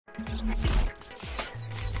வணக்கம்,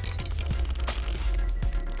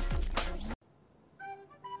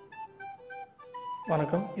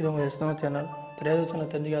 இது உங்கள் எஸ்னோ சேனல். தெரியாத விஷயம்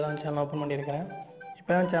தெரிஞ்சுக்காதான் சேனல் ஓப்பன் பண்ணியிருக்கிறேன்.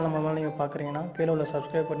 இப்போ தான் சேனல் முதல்ல நீங்கள் பார்க்குறீங்கன்னா கீழே உள்ள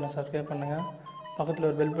சப்ஸ்கிரைப் பண்ணுங்கள். பக்கத்தில்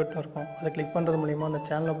ஒரு பெல் பட்டன் இருக்கும், அதை கிளிக் பண்ணுறது மூலிமா அந்த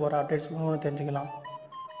சேனலில் போகிற அப்டேட்ஸ் தெரிஞ்சுக்கலாம்.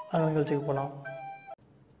 அந்த நிகழ்ச்சிக்கு போகலாம்.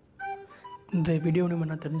 இந்த வீடியோ நம்ம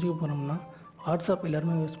என்ன தெரிஞ்சுக்க போகிறோம்னா, வாட்ஸ்அப்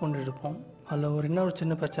எல்லாருமே யூஸ் பண்ணிட்டு இருப்போம். அதில் இன்னொரு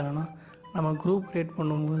சின்ன பிரச்சனைனா, நம்ம குரூப் க்ரியேட்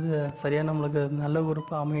பண்ணும்போது சரியாக நம்மளுக்கு நல்ல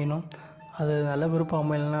குரூப்பாக அமையணும். அது நல்ல குரூப்பாக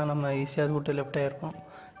அமையலைன்னா நம்ம ஈஸியாக அது விட்டு லெஃப்ட் ஆகிருப்போம்.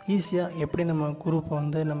 ஈஸியாக எப்படி நம்ம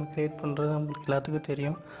குரூப்பை நம்ம க்ரியேட் பண்ணுறது நம்மளுக்கு எல்லாத்துக்கும்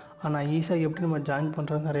தெரியும். ஆனால் ஈஸியாக எப்படி நம்ம ஜாயின்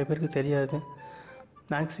பண்ணுறது நிறைய பேருக்கு தெரியாது.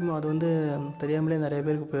 மேக்ஸிமம் அது தெரியாமலே நிறைய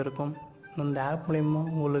பேருக்கு போயிருக்கும். அந்த ஆப் மூலிமா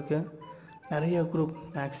உங்களுக்கு நிறைய குரூப்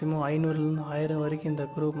மேக்ஸிமம் 500லேருந்து 1000 வரைக்கும் இந்த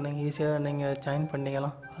குரூப் நீங்கள் ஈஸியாக ஜாயின்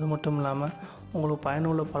பண்ணிக்கலாம். அது மட்டும் இல்லாமல் உங்களுக்கு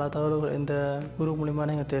பயனுள்ள பல தகவல்கள் இந்த குரூப் மூலிமா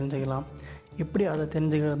நீங்கள் தெரிஞ்சுக்கலாம். எப்படி அதை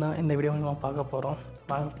தெரிஞ்சுக்கிறது தான் இந்த வீடியோ மூலிமா பார்க்க போகலாம்.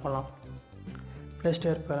 ப்ளே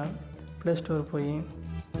ஸ்டோர் போய்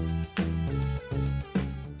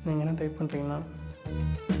நீங்கள் என்ன டைப் பண்ணுறீங்கன்னா,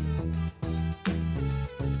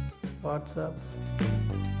 வாட்ஸ்அப்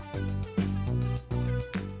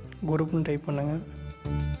குரூப்னு டைப் பண்ணுங்கள்.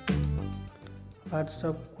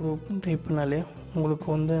 வாட்ஸ்அப் குரூப்னு டைப் பண்ணாலே உங்களுக்கு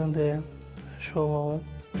அந்த ஷோவாகும்.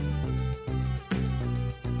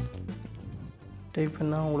 டைப்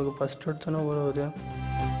பண்ணால் உங்களுக்கு ஃபஸ்ட் எடுத்தோன்னே வருவது.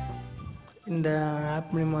 இந்த ஆப்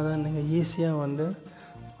மூலிமா தான் நீங்கள் ஈஸியாக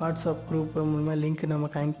வாட்ஸ்அப் குரூப் மூலிமா லிங்க் நம்ம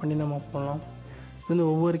கனெக்ட் பண்ணி நம்ம போகலாம்.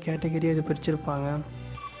 ஒவ்வொரு கேட்டகரியாக இது பிரிச்சிருப்பாங்க.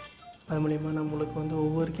 அது மூலிமா நம்மளுக்கு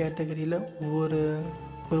ஒவ்வொரு கேட்டகரியில் ஒவ்வொரு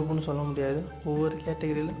குரூப்புன்னு சொல்ல முடியாது. ஒவ்வொரு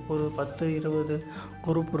கேட்டகரியில் ஒரு 10-20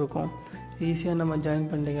 குரூப் இருக்கும். ஈஸியாக நம்ம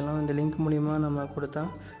ஜாயின் பண்ணிக்கலாம். இந்த லிங்க் மூலிமா நம்ம கொடுத்தா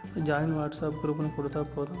ஜாயின் வாட்ஸ்அப் குரூப்னு கொடுத்தா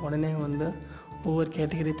போதும். உடனே ஒவ்வொரு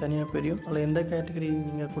கேட்டகரி தனியாக பிரியும். அதில் எந்த கேட்டகரி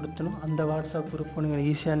நீங்கள் கொடுத்தனோ அந்த வாட்ஸ்அப் குரூப்பை நீங்கள்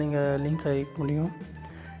ஈஸியாக லிங்க் ஆகிக்க முடியும்.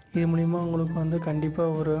 இது மூலிமா உங்களுக்கு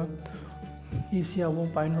கண்டிப்பாக ஒரு ஈஸியாகவும்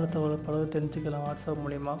பயனுள்ள தகவல் தெரிஞ்சுக்கலாம் வாட்ஸ்அப்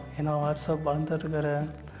மூலிமா. ஏன்னா வாட்ஸ்அப் வளர்ந்துருக்கிற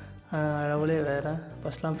அளவுலே வேறு.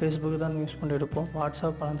 ஃபஸ்ட்லாம் ஃபேஸ்புக்கு தான் யூஸ் பண்ணிட்டு இருப்போம்.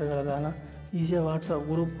 வாட்ஸ்அப் வளர்ந்துருக்கிறதால ஈஸியாக வாட்ஸ்அப்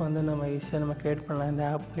குரூப் நம்ம ஈஸியாக க்ரியேட் பண்ணலாம் இந்த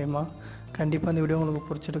ஆப் மூலிமா. கண்டிப்பாக இந்த வீடியோ உங்களுக்கு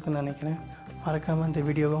பிடிச்சிருக்குன்னு நினைக்கிறேன். மறக்காமல் இந்த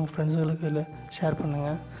வீடியோவை உங்கள் ஃப்ரெண்ட்ஸுகளுக்கு ஷேர்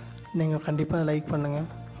பண்ணுங்கள். நீங்கள் கண்டிப்பாக லைக் பண்ணுங்கள்.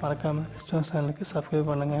 மறக்காமல் எஸ்னோ சேனலுக்கு சப்ஸ்கிரைப்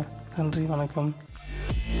பண்ணுங்கள். நன்றி, வணக்கம்.